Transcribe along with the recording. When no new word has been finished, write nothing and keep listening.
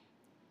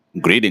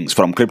Greetings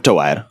from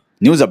CryptoWire.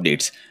 News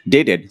updates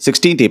dated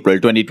 16th April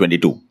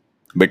 2022.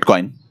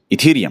 Bitcoin,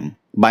 Ethereum,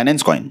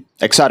 Binance Coin,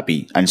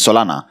 XRP, and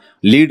Solana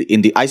lead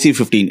in the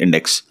IC15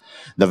 index.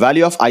 The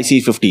value of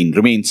IC15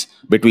 remains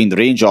between the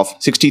range of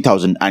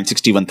 60,000 and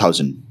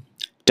 61,000.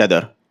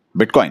 Tether,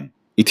 Bitcoin,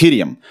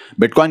 Ethereum,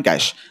 Bitcoin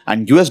Cash,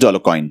 and US dollar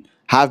coin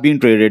have been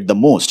traded the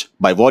most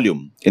by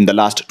volume in the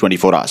last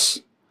 24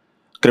 hours.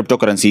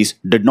 Cryptocurrencies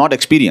did not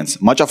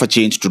experience much of a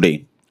change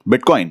today.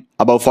 Bitcoin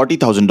above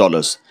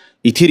 $40,000,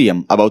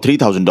 Ethereum above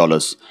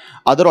 $3,000,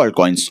 other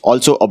altcoins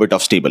also a bit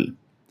of stable.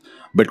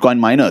 Bitcoin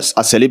miners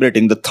are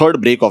celebrating the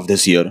third break of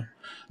this year.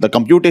 The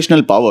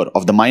computational power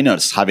of the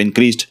miners have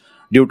increased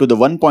due to the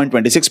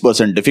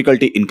 1.26%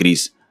 difficulty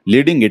increase,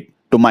 leading it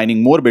to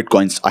mining more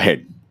Bitcoins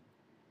ahead.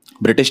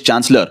 British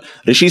Chancellor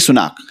Rishi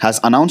Sunak has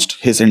announced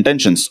his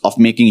intentions of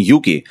making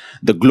UK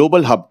the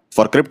global hub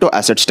for crypto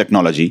assets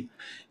technology.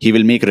 He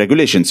will make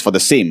regulations for the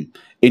same,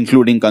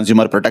 including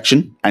consumer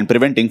protection and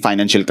preventing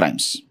financial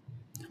crimes.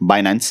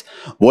 Binance,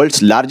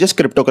 world's largest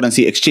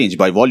cryptocurrency exchange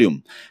by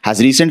volume, has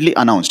recently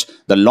announced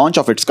the launch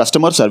of its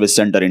customer service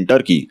center in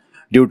Turkey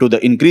due to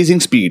the increasing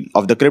speed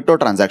of the crypto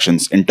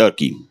transactions in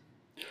Turkey.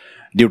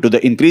 Due to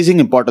the increasing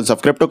importance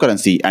of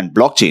cryptocurrency and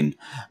blockchain,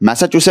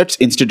 Massachusetts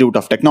Institute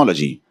of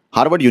Technology,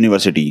 Harvard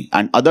University,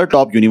 and other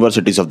top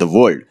universities of the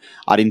world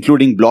are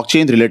including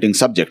blockchain-related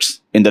subjects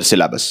in their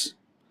syllabus.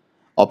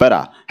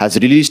 Opera has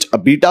released a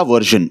beta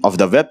version of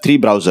the Web3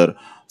 browser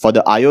for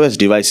the iOS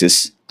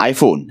devices,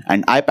 iPhone,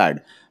 and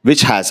iPad,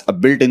 which has a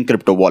built-in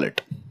crypto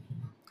wallet.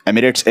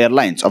 Emirates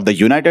Airlines of the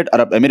United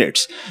Arab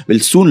Emirates will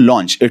soon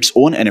launch its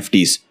own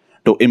NFTs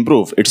to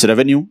improve its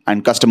revenue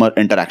and customer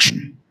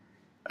interaction.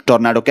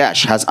 Tornado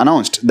Cash has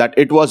announced that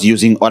it was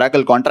using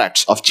Oracle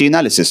contracts of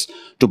Chainalysis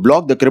to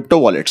block the crypto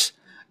wallets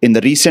in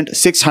the recent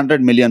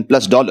 $600 million+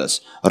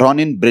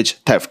 Ronin Bridge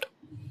theft.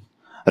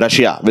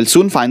 Russia will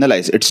soon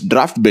finalize its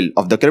draft bill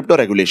of the crypto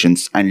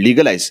regulations and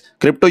legalize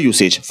crypto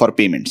usage for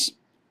payments.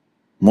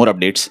 More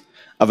updates.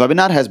 A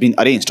webinar has been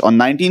arranged on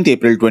 19th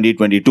April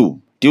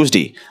 2022,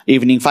 Tuesday,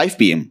 evening 5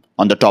 p.m.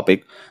 on the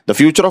topic, The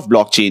Future of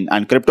Blockchain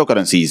and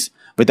Cryptocurrencies,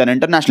 with an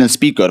international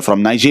speaker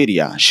from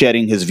Nigeria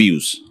sharing his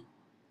views.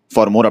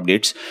 For more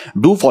updates,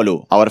 do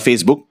follow our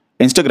Facebook,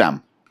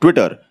 Instagram,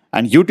 Twitter,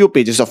 and YouTube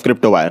pages of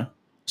CryptoWire,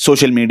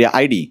 social media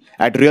ID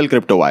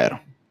 @RealCryptoWire.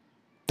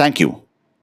 Thank you.